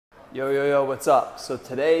Yo, what's up? So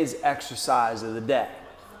today's exercise of the day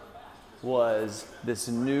was this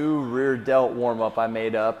new rear delt warm-up I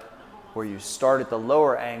made up where you start at the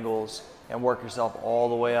lower angles and work yourself all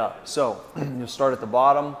the way up. So you'll start at the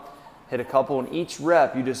bottom, hit a couple, and each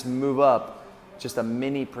rep you just move up just a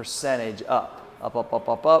mini percentage up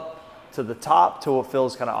to the top till it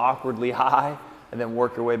feels kind of awkwardly high, and then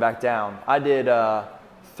work your way back down. I did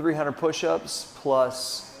 300 push-ups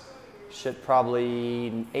plus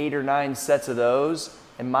probably 8 or 9 sets of those,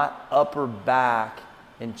 and my upper back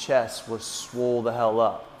and chest was swole the hell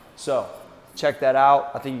up. So check that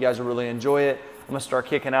out. I think you guys will really enjoy it. I'm gonna start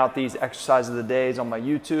kicking out these exercises of the days on my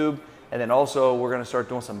YouTube, and then also we're gonna start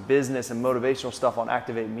doing some business and motivational stuff on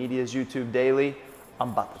Activate Media's YouTube daily. I'm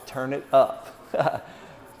about to turn it up.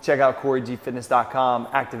 Check out CoreyGFitness.com,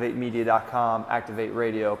 ActivateMedia.com, Activate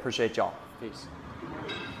Radio. Appreciate y'all. Peace.